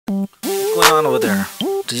going on over there?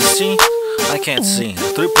 Did you see? I can't see.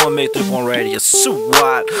 3-point mid, 3-point radius.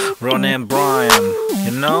 Swat, real name Brian.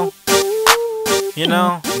 You know?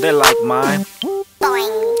 They like mine.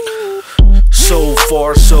 So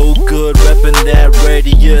far, so good, reppin' that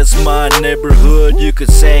radius, my neighborhood. You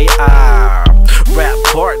could say I rap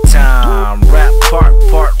part-time, rap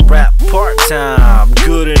part-time.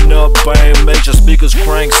 Good enough, bang, make your speakers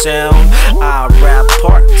crank sound. I rap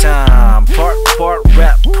part-time,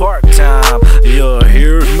 rap part-time. You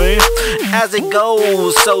hear me? As it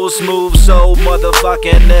goes, so smooth, so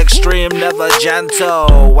motherfucking extreme, never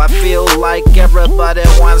gentle. I feel like everybody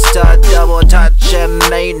wants to double touch and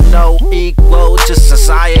ain't no equal to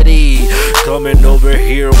society. Coming over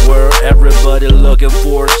here where everybody looking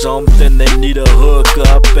for something, they need a hook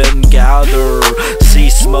up and gather. See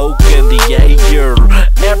smoke in the air.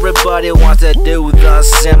 Everybody wants to do the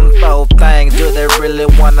simple thing. Do they really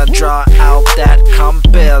wanna draw out that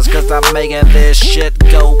compass? Cause I'm making this shit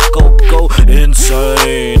go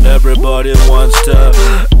insane. Everybody wants to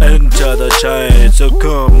enter the chain, so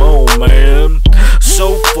come on, man.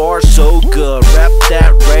 So far, so good. Rap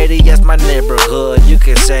that radius, my neighborhood. You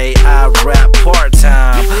can say I rap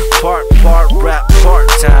part-time, rap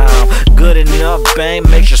part-time. Good enough, bang,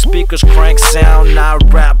 makes your speakers crank sound. I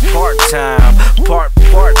rap part-time,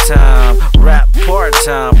 part-time, rap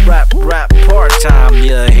part-time, rap part-time.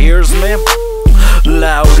 Yeah, here's me.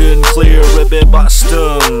 Loud and clear, a bit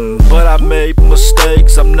Boston. But I made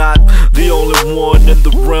mistakes, I'm not the only one in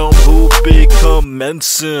the realm who be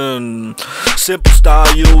commencing. Simple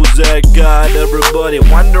styles that got everybody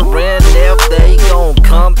wondering if they gon'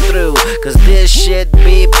 come through. Cause this shit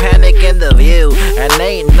be panic in the view, and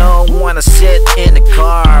ain't no one to sit in the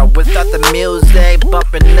car without the music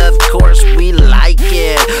bumping. Of course we like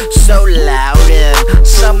it so loud, and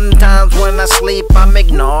sometimes when I sleep I'm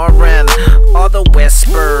ignoring all the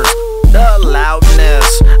whispers, the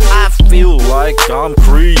loudness. I feel like I'm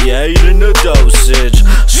creating a dosage.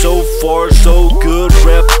 So far so good,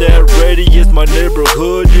 rep that radius, my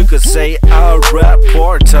neighborhood. You could say I rap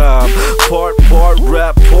part-time,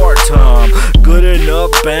 rap part-time. Good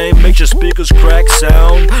enough, bang, makes your speakers crack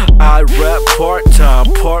sound. I rap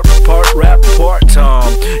part-time, rap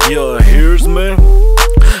part-time. Yeah, here's me.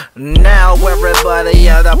 Now everybody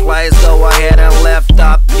in the place, go ahead and lift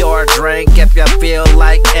up your drink. If you feel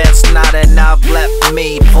like it's not enough, let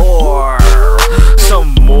me pour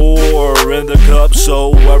some more in the cup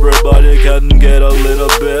so everybody can get a little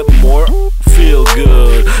bit more. Feel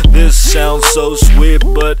good. This sounds so sweet,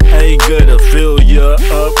 but ain't gonna fill you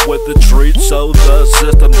up with the treat. So the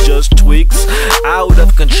system just tweaks out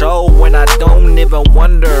of control when I don't even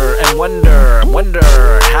wonder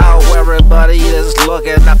how everybody is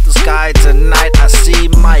looking up the sky tonight. I see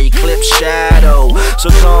my eclipse shadow. So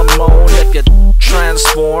come on if you're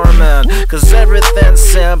transforming, cause everything's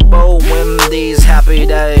simple when these happy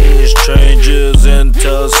days changes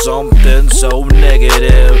into something so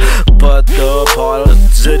negative. But the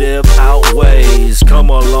positive outweighs. Come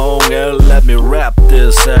along and let me rap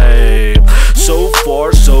this, hey. So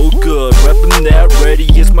far so good, reppin' that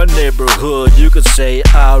radius, my neighborhood. You could say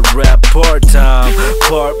I rap part-time,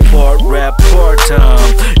 rap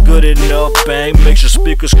part-time. Good enough, bang, makes your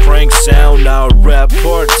speakers crank sound. I rap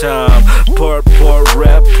part-time, rap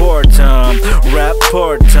part-time, rap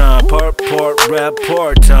part-time, rap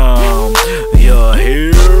part-time. Yeah,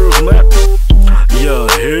 here's me. Yeah,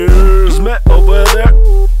 here's me over there.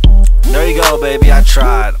 There you go, baby. I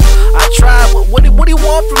tried. What do you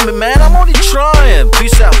want from me, man? I'm only trying.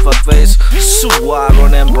 Peace out, fuckface. Swat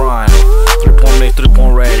on them Brian. 3-point mid,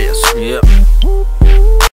 3-point radius. Yep.